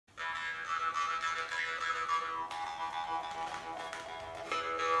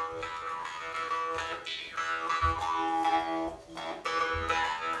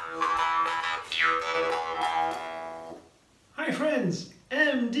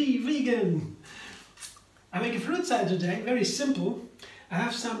T vegan. I make a fruit salad today, very simple. I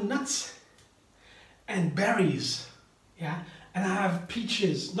have some nuts and berries, yeah, and I have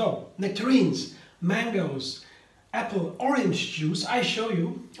peaches, no, nectarines, mangoes, apple, orange juice. I show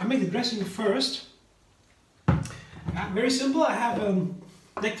you. I make the dressing first. Very simple. I have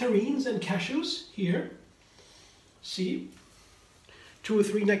nectarines and cashews here. See, 2 or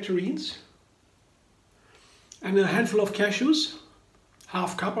 3 nectarines and a handful of cashews,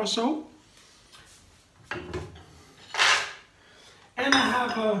 half cup or so. And I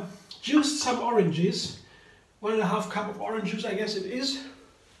have juiced some oranges, 1.5 cup of orange juice, I guess it is.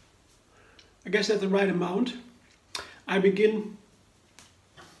 I guess that's the right amount. I begin,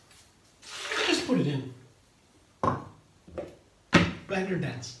 just put it in. Blender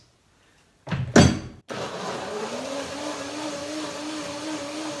dance.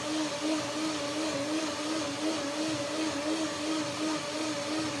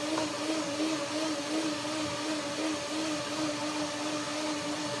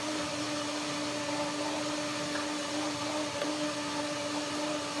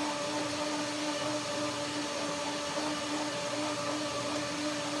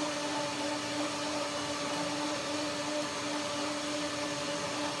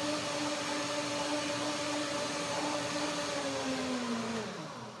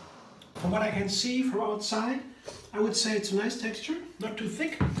 From what I can see from outside, I would say it's a nice texture, not too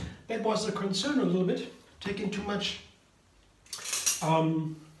thick. That was a concern a little bit, taking too much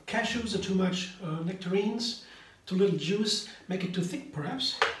cashews or too much nectarines, too little juice, make it too thick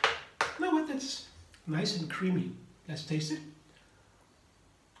perhaps. No, but that's nice and creamy. Let's taste it.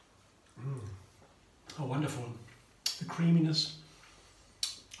 Oh, wonderful. The creaminess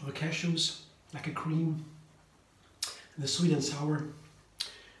of the cashews, like a cream, and the sweet and sour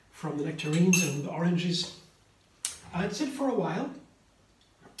from the nectarines and the oranges. I'd sit for a while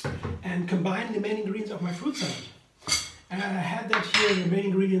and combine the main ingredients of my fruit salad. And I had that here. The main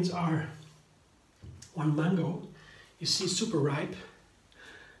ingredients are 1 mango. You see, super ripe,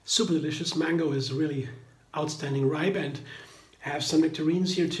 super delicious. Mango is really outstanding ripe, and I have some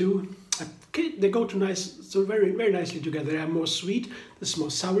nectarines here too. They go to very nicely together. They are more sweet. This is more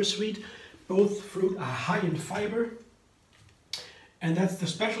sour sweet. Both fruit are high in fiber. And that's the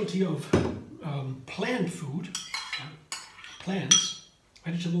specialty of plant food, plants,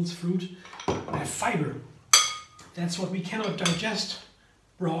 vegetables, fruit, have fiber. That's what we cannot digest,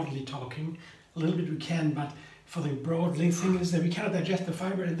 broadly talking. A little bit we can, but for the broad thing is that we cannot digest the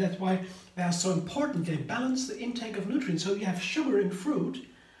fiber, and that's why they are so important. They balance the intake of nutrients. So you have sugar in fruit.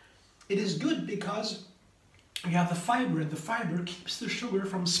 It is good because you have the fiber, and the fiber keeps the sugar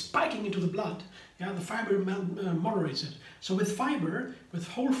from spiking into the blood. Yeah, the fiber moderates it. So with fiber, with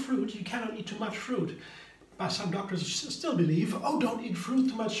whole fruit, you cannot eat too much fruit. But some doctors still believe, oh, don't eat fruit,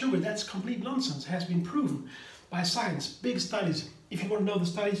 too much sugar. That's complete nonsense. It has been proven by science, big studies. If you want to know the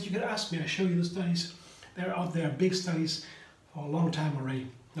studies, you can ask me. I show you the studies. They're out there, big studies for a long time already.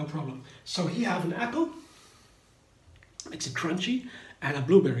 No problem. So here I have an apple. It's a crunchy, and a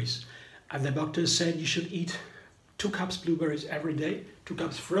blueberries. And the doctor said you should eat 2 cups blueberries every day, 2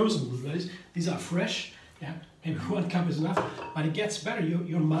 cups frozen blueberries. These are fresh, yeah, maybe 1 cup is enough, but it gets better.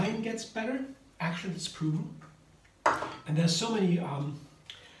 Your mind gets better. Actually, it's proven. And there's so many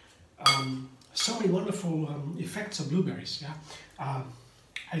wonderful effects of blueberries. Yeah,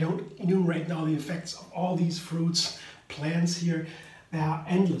 I don't enumerate now the effects of all these fruits, plants here. They are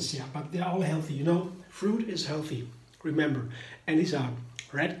endless, yeah, but they're all healthy. You know, fruit is healthy. Remember, and these are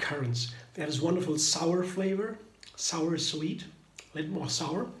red currants. They have this wonderful sour flavor. Sour sweet, a little more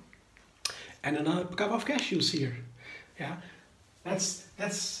sour, and another cup of cashews here. Yeah,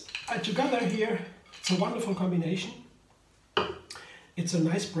 that's together here. It's a wonderful combination. It's a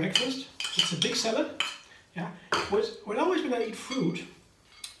nice breakfast. It's a big salad. Yeah, always when I eat fruit,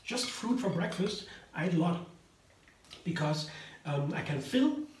 just fruit for breakfast, I eat a lot because I can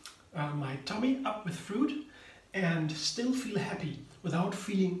fill my tummy up with fruit and still feel happy without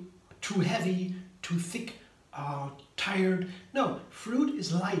feeling too heavy, too thick, tired. No, fruit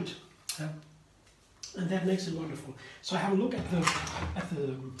is light, and that makes it wonderful. So I have a look at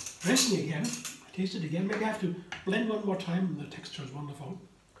the dressing again. Taste it again. Maybe I have to blend one more time. The texture is wonderful.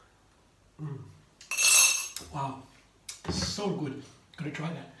 Wow, so good. Gonna try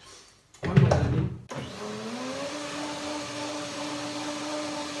that. One more lemon.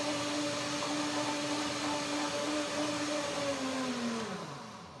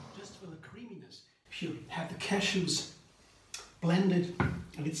 Just for the creaminess. If you have the cashews blended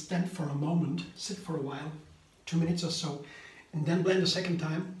and it's stand for a moment, sit for a while, 2 minutes or so, and then blend a second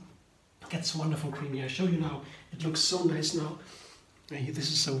time, it gets wonderful creamy. I show you now. It looks so nice now.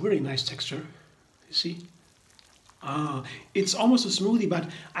 This is a very nice texture. You see? It's almost a smoothie, but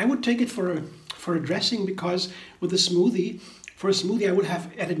I would take it for a dressing, because with a smoothie, for a smoothie I would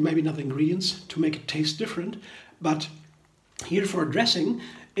have added maybe other ingredients to make it taste different. But here for a dressing,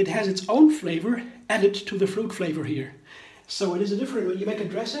 it has its own flavor added to the fruit flavor here. So it is a different, when you make a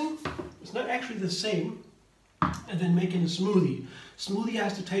dressing, it's not actually the same and then making a smoothie. Smoothie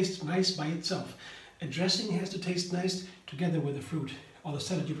has to taste nice by itself. A dressing has to taste nice together with the fruit or the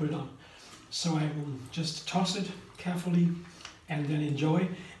salad you put it on. So I will just toss it carefully and then enjoy.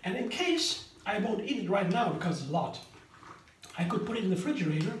 And in case I won't eat it right now because it's a lot, I could put it in the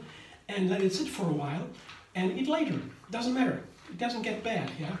refrigerator and let it sit for a while and eat later. Doesn't matter. It doesn't get bad,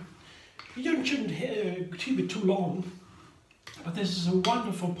 yeah? You shouldn't keep it too long, but this is a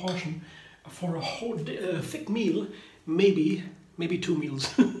wonderful portion for a whole thick meal, maybe 2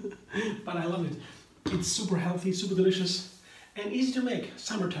 meals. But I love it. It's super healthy, super delicious, and easy to make.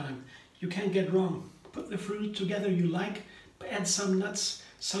 Summertime, you can't get wrong. Put the fruit together you like, add some nuts,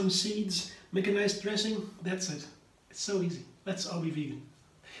 some seeds, make a nice dressing, that's it. It's so easy. Let's all be vegan.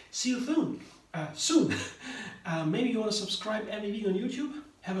 See you soon. Maybe you want to subscribe and be vegan on YouTube.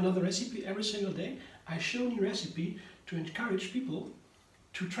 Have another recipe every single day. I show a new recipe to encourage people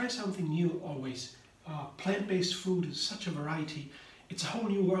to try something new always. Plant-based food is such a variety. It's a whole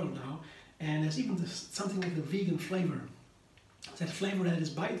new world now. And there's even something like the vegan flavor. That flavor that is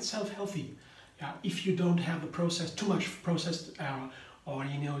by itself healthy. If you don't have the too much processed, or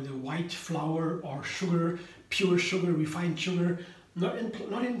the white flour or sugar, pure sugar, refined sugar. Not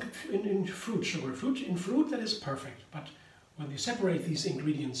in fruit sugar. In fruit that is perfect. But when you separate these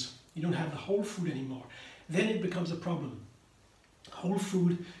ingredients, you don't have the whole food anymore. Then it becomes a problem. Whole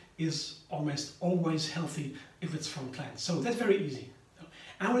food is almost always healthy if it's from plants. So that's very easy.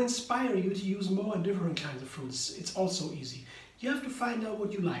 I will inspire you to use more and different kinds of fruits. It's also easy. You have to find out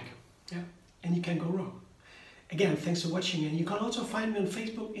what you like, and you can't go wrong. Again, thanks for watching, and you can also find me on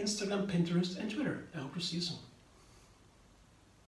Facebook, Instagram, Pinterest, and Twitter. I hope to see you soon.